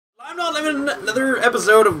Not living another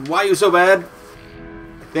episode of Why You So Bad.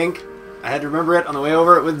 I think I had to remember it on the way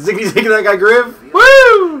over with Ziggy Ziggy that guy Griff.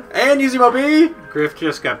 Woo! And UZMOB. Griff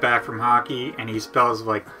just got back from hockey and he spells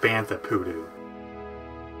like Bantha Poodoo.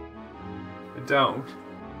 I don't.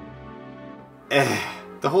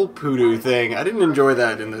 The whole poodoo thing, I didn't enjoy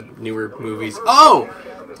that in the newer movies. Oh!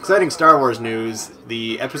 Exciting Star Wars news.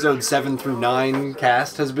 The episode 7 through 9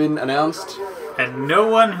 cast has been announced. And no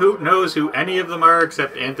one who knows who any of them are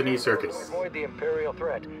except Anthony Serkis. Avoid the Imperial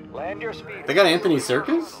threat. Land your speed. They got Anthony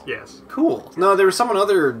Serkis? Yes. Cool. No, there was some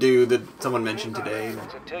other dude that someone mentioned today.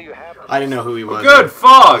 I didn't know who he was. Good,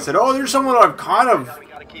 Fog! I said, oh, there's someone I've kind of... We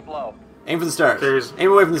gotta keep low. Aim for the stars. There's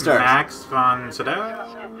Aim away from the stars. Max von Sydow?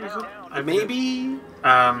 Maybe?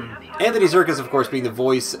 Um, Anthony Serkis, of course, being the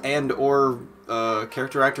voice and or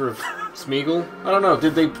character actor of Smeagol. I don't know.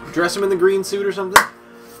 Did they dress him in the green suit or something?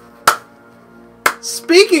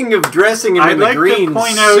 Speaking of dressing him in the green suit...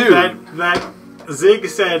 I'd like to point out that Zig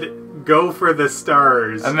said, go for the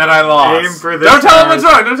stars. And then I lost. Aim for the Don't stars. tell him what's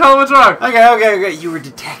wrong! Don't tell him what's wrong! Okay. You were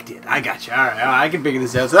detected. I got you. Alright, I can figure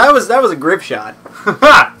this out. So that was a grip shot.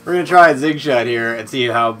 We're going to try a Zig shot here and see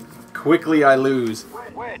how quickly I lose.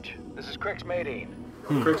 Wedge, this is Crick's Maydeen.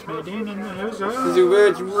 Crick's Maydeen in the house.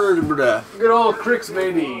 Good old Crix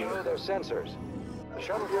Maydeen. Their sensors. The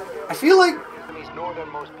shuttle I feel like enemy's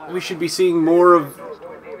northernmost we should be seeing more of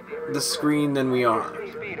the screen than we are.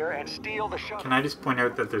 speeder and steal the shuttle. Can I just point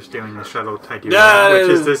out that they're stealing the shuttle Tiberium, which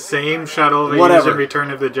is the same shuttle they use in Return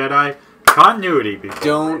of the Jedi? Continuity, people.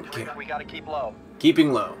 Don't care. We gotta keep low.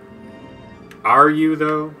 Keeping low. Are you,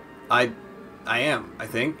 though? I am, I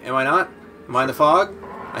think. Am I not? Am I in the fog?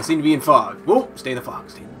 I seem to be in fog. Whoa! Stay in the fog.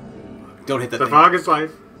 Stay in the fog. Don't hit that The thing. fog is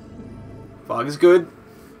life. Fog is good.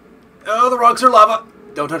 Oh, the rocks are lava.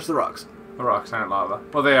 Don't touch the rocks. The rocks aren't lava.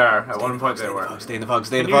 Well, they are. At one point they were. Stay in the fog.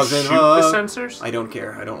 Stay in Can the you fog. Stay in shoot the fog. the sensors? I don't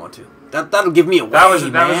care. I don't want to. That'll give me away, That was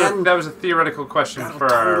man. a theoretical question That'll for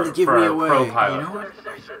totally our give me away. pro You pilot. know what?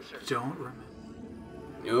 I don't remember.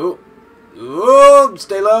 Oh. Oh,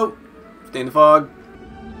 stay low. Stay in the fog.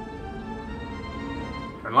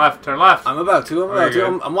 Turn left. Turn left. I'm about to. Very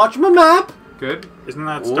good. I'm watching my map. Good. Isn't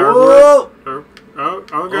that Star Whoa. Wars? Oh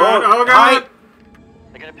god, oh god!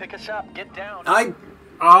 They're gonna pick us up. Get down.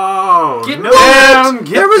 Oh, Get no! down!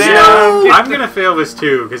 There was no... I'm gonna fail this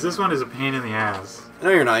too, because this one is a pain in the ass.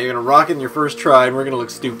 No, you're not. You're gonna rock it in your first try, and we're gonna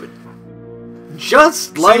look stupid.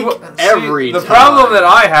 Just like every the time. problem that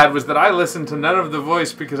I had was that I listened to none of the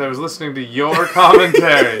voice because I was listening to your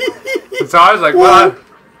commentary. And so I was like, well,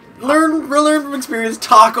 learn from experience.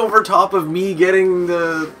 Talk over top of me getting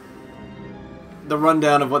the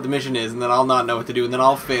rundown of what the mission is, and then I'll not know what to do, and then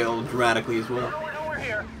I'll fail dramatically as well. We know we're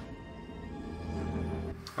here.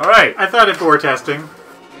 alright. I thought if we were testing.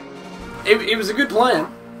 It was a good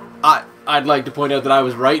plan. I'd like to point out that I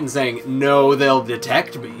was right in saying, no, they'll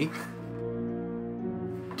detect me.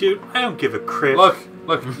 Dude, I don't give a crap.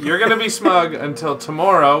 Look, you're going to be smug until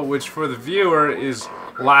tomorrow, which for the viewer is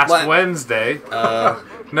last Wednesday.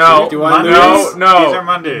 No, do I no, lose? no. These are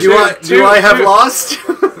Mondays. Do I have lost?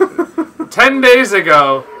 10 days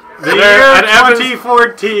ago, The year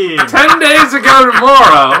 2014. 10 days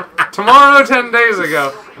ago tomorrow 10 days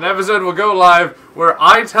ago, an episode will go live where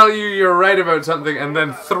I tell you you're right about something, and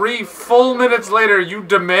then 3 full minutes later you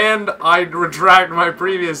demand I retract my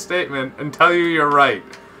previous statement and tell you you're right.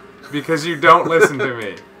 Because you don't listen to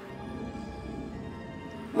me.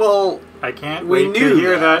 Well, I can't we wait knew to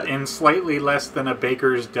hear that. that in slightly less than a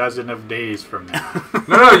baker's dozen of days from now.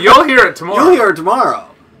 No, you'll hear it tomorrow. you'll hear it tomorrow.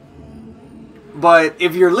 But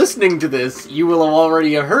if you're listening to this, you will have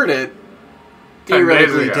already heard it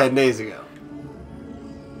theoretically 10 days ago.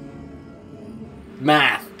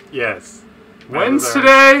 Math. Yes. When's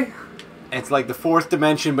today? It's like the 4th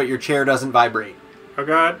dimension, but your chair doesn't vibrate. Oh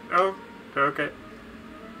god. Oh, okay.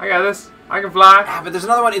 I got this. I can fly. Ah, but there's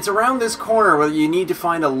another one. It's around this corner where you need to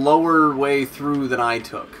find a lower way through than I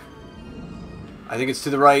took. I think it's to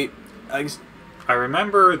the right. I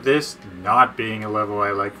remember this not being a level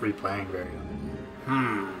I like replaying very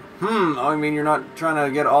often. Oh, I mean, you're not trying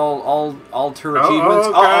to get all alter achievements.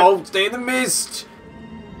 God. Stay in the mist.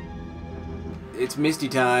 It's misty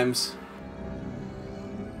times.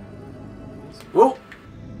 Whoa!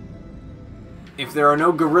 If there are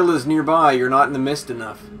no gorillas nearby, you're not in the mist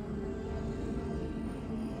enough.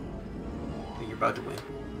 I think you're about to win.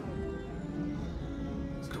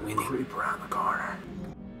 It's the winning. Creep around the corner.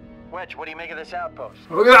 Wedge, what do you make of this outpost?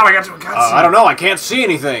 Look at that, I got some cutscenes. I don't know, I can't see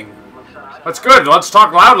anything. That's good. Let's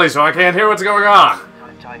talk loudly so I can't hear what's going on.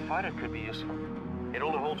 A TIE fighter could be useful. It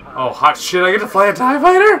only holds one. Oh, hot shit, I get to fly a TIE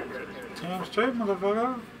fighter? Damn straight,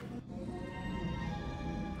 motherfucker.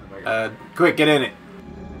 Quick, get in it.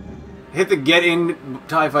 Hit the get in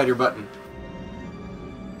TIE Fighter button.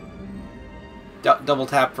 Double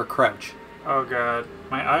tap for crouch. Oh god.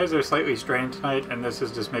 My eyes are slightly strained tonight, and this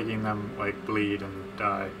is just making them, like, bleed and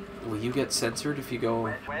die. Will you get censored if you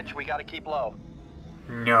go... Wedge, we gotta keep low.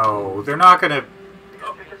 No, they're not gonna...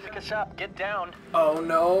 Pick us up, get down. Oh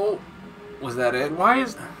no. Was that it? Why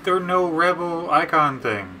is there no rebel icon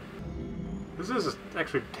thing? This is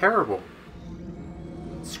actually terrible.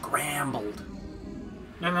 Scrambled.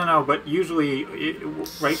 No, but usually,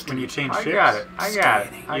 right when you change ships... I got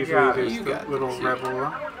it. Usually there's the little rebel... No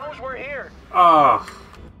one knows we're here. Oh.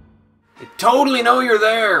 I totally know you're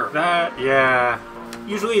there. That, yeah.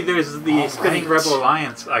 Usually there's the spinning Rebel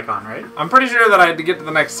Alliance icon, right? I'm pretty sure that I had to get to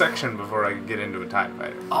the next section before I could get into a TIE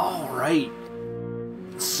Fighter. Alright.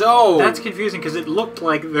 So... That's confusing because it looked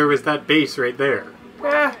like there was that base right there.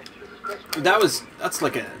 That's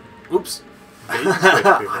like a... Oops. Base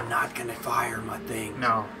I'm not gonna fire my thing.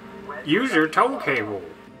 No. Use your tow cable.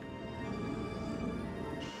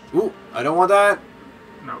 Ooh, I don't want that.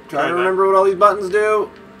 No. Try to remember what all these buttons do.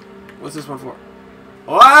 What's this one for?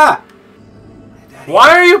 Oh, ah!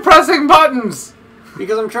 Why are you pressing buttons?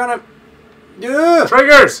 Because I'm trying to...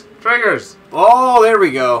 Triggers! Triggers! Oh, there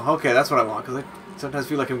we go. Okay, that's what I want, because I sometimes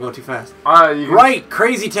feel like I'm going too fast. Right!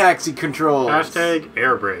 Crazy taxi controls! Hashtag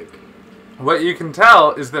air brake. What you can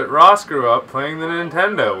tell is that Ross grew up playing the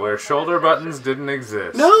Nintendo, where shoulder buttons didn't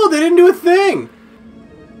exist. No, they didn't do a thing!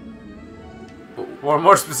 Or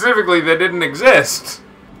more specifically, they didn't exist.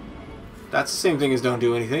 That's the same thing as don't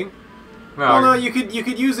do anything. No, Well, no, you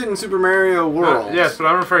could use it in Super Mario World. yes, but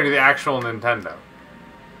I'm referring to the actual Nintendo.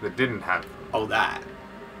 That didn't have them. Oh, that.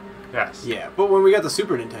 Yes. Yeah, but when we got the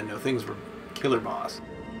Super Nintendo, things were killer boss.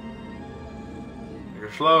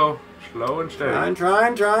 You're slow. Slow and steady.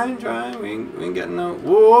 Trying. We ain't getting no...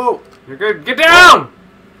 Whoa! You're good. Get down!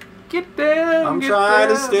 Get down! I'm get trying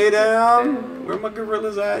to down, stay get down. Where my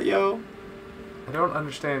gorillas at, yo? I don't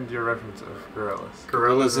understand your reference of gorillas.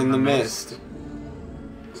 Gorillas in the Mist.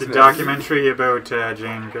 It's a documentary about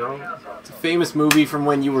Jane Goodall. It's a famous movie from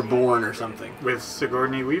when you were born or something. With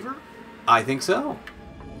Sigourney Weaver? I think so.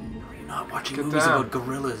 Are you not watching Get movies down. about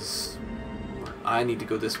gorillas? I need to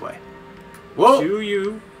go this way. Whoa! Do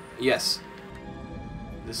you? Yes.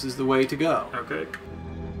 This is the way to go. Okay.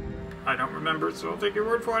 I don't remember, so I'll take your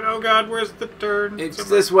word for it. Oh god, where's the turn? It's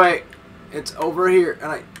this way. It's over here,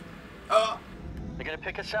 and I... They're gonna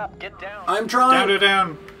pick us up, get down. I'm trying.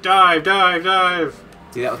 Down. Dive, dive, dive.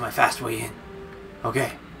 See, that was my fast way in.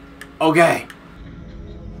 Okay. Okay.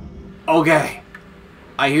 Okay.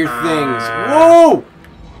 I hear things. Whoa!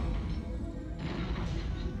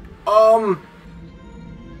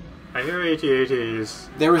 I hear AT-ATs.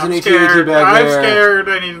 There was an AT-AT scared. back I'm there. scared.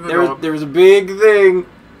 I need the There was a big thing.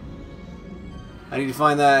 I need to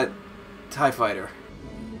find that TIE Fighter.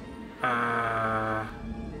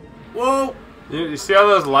 Whoa! You see all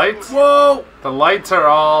those lights? Whoa! The lights are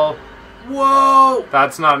all... Whoa!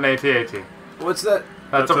 That's not an AT-AT. What's that?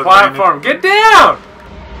 That's a platform. Get down!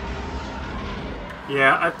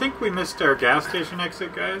 Yeah, I think we missed our gas station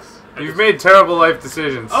exit, guys. You've made terrible life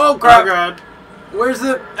decisions. Oh crap! Oh god. Where's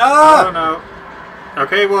the... Oh no.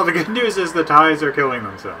 Okay, well the good news is the TIEs are killing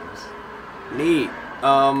themselves. Neat.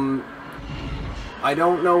 I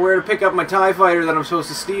don't know where to pick up my TIE Fighter that I'm supposed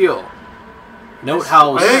to steal. Note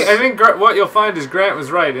house. I think what you'll find is Grant was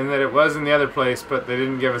right in that it was in the other place, but they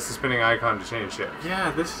didn't give us the spinning icon to change ships.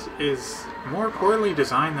 Yeah, this is more poorly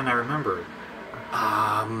designed than I remembered.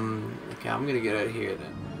 Okay, I'm gonna get out of here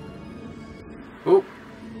then. Oh.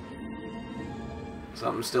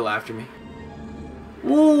 Something's still after me.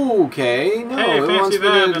 Ooh, okay. No, hey, it fancy wants me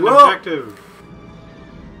that, to... an Whoa! objective.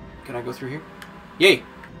 Can I go through here? Yay!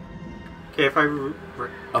 Okay, if I...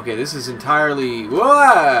 Okay, this is entirely...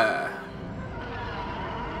 Whoa!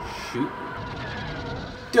 Shoot.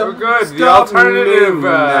 Oh good, the Stop alternative me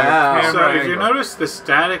now. camera So, if you angle. notice, the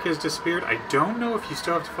static has disappeared. I don't know if you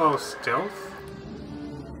still have to follow stealth.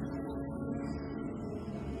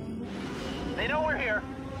 They know we're here.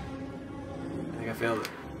 I think I failed it.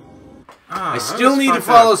 Ah, I that still was need fun to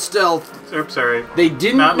follow fact. stealth. Oops, sorry. They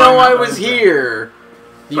didn't Not know I LimeNotLemon, was here.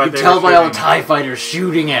 You But could they tell were by all the shooting. TIE fighters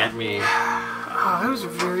shooting at me. Oh, that was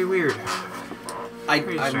very weird. I'm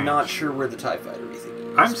strange. not sure where the TIE fighter thing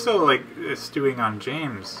is. I'm still like stewing on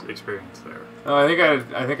James' experience there. Oh, I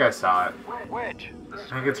think I saw it. Wedge. I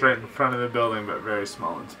think it's right in front of the building, but very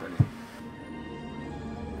small and spinny.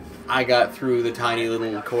 I got through the tiny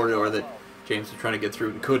little corridor that James was trying to get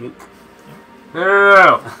through and couldn't.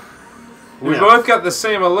 No. We Yeah. both got the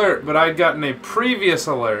same alert, but I'd gotten a previous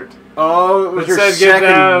alert Oh, it was that your said get second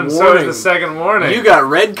down. So warning. it's the second warning. You got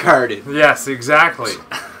red carded. Yes, exactly.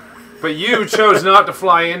 But you chose not to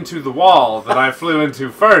fly into the wall that I flew into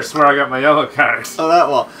first, where I got my yellow card. Oh, that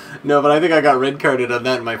wall. No, but I think I got red carded on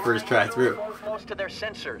that in my first try through. Close to their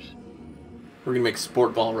sensors. We're gonna make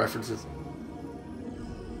sport ball references.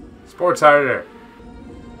 Sports harder.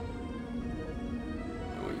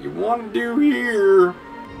 What you want to do here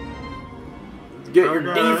is get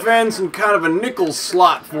your defense in kind of a nickel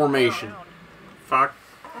slot formation. Fuck.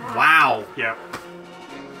 Wow. Yep.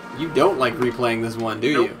 You don't like replaying this one,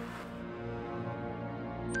 do Nope. you?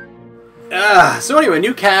 So anyway,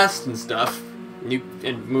 new cast and stuff. New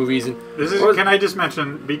and movies and... This is. Can I just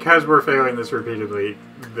mention, because we're failing this repeatedly,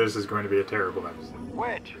 this is going to be a terrible episode.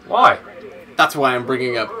 Which? Why? That's why I'm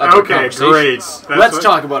bringing up other Okay, conversation. great. Let's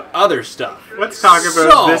talk about other stuff. Let's talk about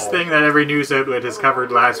So- this thing that every news outlet has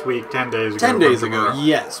covered last week, 10 days ago. 10 days ago,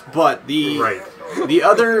 yes. But the Right. the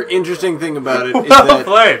other interesting thing about it is Well that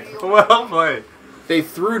played. Well played. they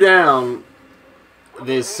threw down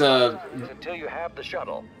this Until you have the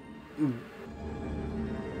shuttle.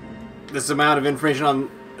 this amount of information on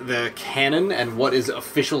the canon and what is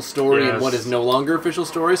official story and what Yes. is no longer official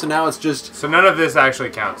story. So now it's just So none of this actually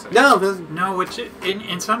counts. no. This, No, which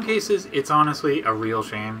in some cases it's honestly a real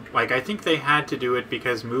shame. Like, I think they had to do it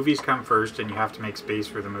because movies come first, and you have to make space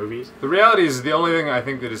for the movies. The reality is the only thing I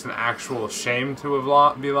think that is an actual shame to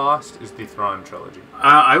have be lost is the Thrawn trilogy.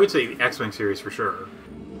 I would say the X-Wing series for sure.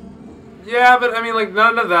 Yeah, but I mean, like,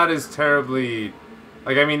 none of that is terribly...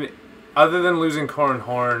 Like, I mean, other than losing Corran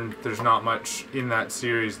Horn, there's not much in that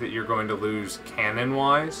series that you're going to lose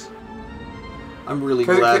canon-wise. I'm really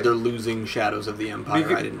 'Cause glad they're losing Shadows of the Empire.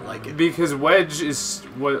 Beca- I didn't like it. Because Wedge is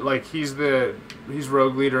what, like, he's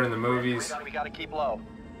rogue leader in the movies. We gotta keep low.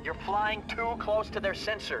 You're flying too close to their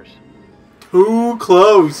sensors. Too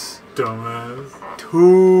close. Dumbass.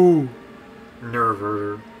 Too.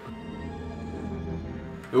 Nerve.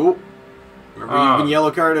 Oh. Remember you've been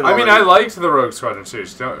yellow carded. I mean, I already. liked the Rogue Squadron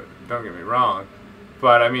series. Don't get me wrong,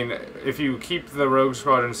 but I mean, if you keep the Rogue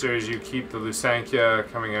Squadron series, you keep the Lusankia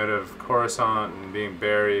coming out of Coruscant and being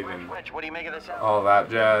buried and Which? What do you make of this? all that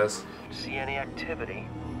jazz. See any activity?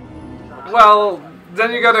 Well,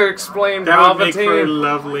 then you got to explain That would make for a Palpatine.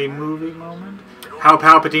 lovely movie moment. How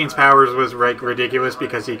Palpatine's powers was like ridiculous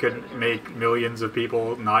because he could make millions of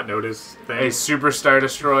people not notice A things. super Star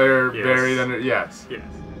Destroyer Yes. buried under. Yes. Yes.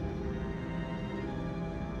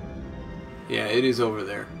 Yeah, it is over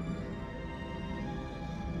there.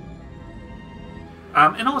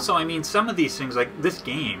 And also, I mean, some of these things, like this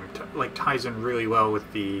game, ties in really well with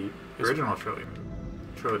the original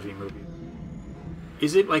trilogy movie.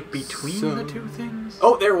 Is it like between the two things?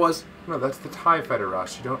 Oh, there it was. No, that's the TIE Fighter,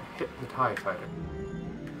 Ross. You don't hit the TIE Fighter.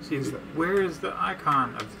 See, where is the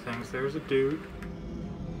icon of the things? There's a dude.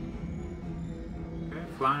 Okay,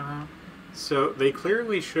 flying around. So they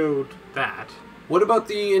clearly showed that. What about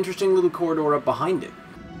the interesting little corridor up behind it?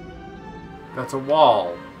 That's a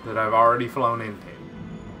wall that I've already flown into.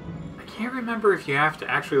 I can't remember if you have to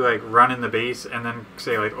actually like run in the base and then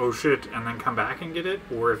say like, oh shit, and then come back and get it,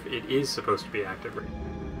 or if it is supposed to be active.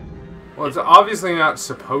 Well, it's obviously not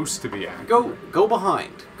supposed to be active. Go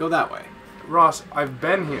behind. Go that way. Ross, I've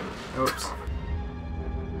been here. Oops.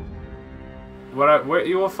 What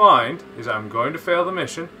you will find is I'm going to fail the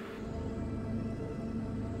mission.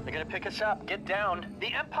 They're gonna pick us up. Get down.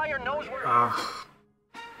 The Empire knows we're.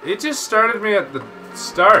 It just started me at the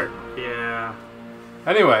start. Yeah.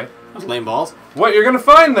 Anyway, Those lame balls. what you're going to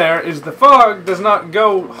find there is the fog does not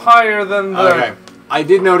go higher than the... Okay. I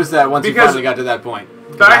did notice that once you Because finally got to that point.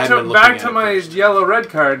 'Cause I Back hadn't been to looking at my it first. yellow-red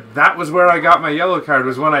card, that was where I got my yellow card,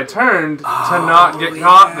 was when I turned to not get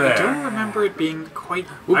caught I don't there. remember it being quite.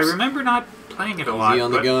 Oops. I remember not playing it a lot,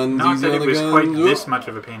 on the but guns, not easy that on it the was guns. quite Oop. this much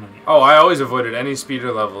of a pain in the ass. Oh, I always avoided any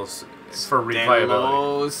speeder levels for Stay replayability.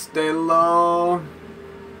 low, stay low.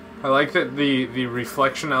 I like that the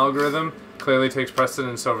reflection algorithm clearly takes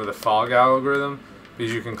precedence over the fog algorithm,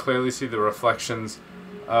 because you can clearly see the reflections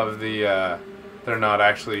of the, they're not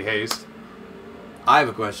actually hazed. I have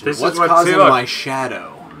a question. This is What's what- causing see, look. my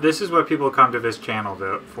shadow? This is what people come to this channel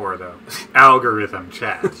for, though. Algorithm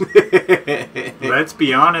chat. Let's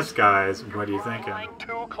be honest, guys. What are you thinking? Flying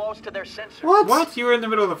too close to their sensors. What? You were in the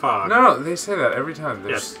middle of the fog. No, they say that every time.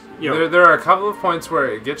 Yes. Yo. There are a couple of points where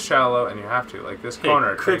it gets shallow and you have to, like this Hey,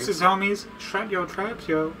 corner. Crix's homies, shut your traps,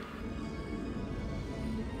 yo.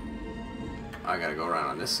 I gotta go around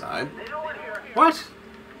on this side. What?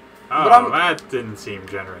 Oh, But I'm- that didn't seem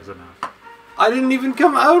generous enough. I didn't even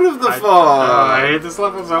come out of the I fog. hate this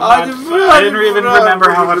level so I much. did- I didn't even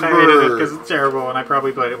remember how much I hated it Brr. because it's terrible, and I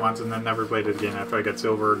probably played it once and then never played it again after I got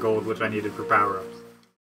silver or gold, which I needed for power-ups.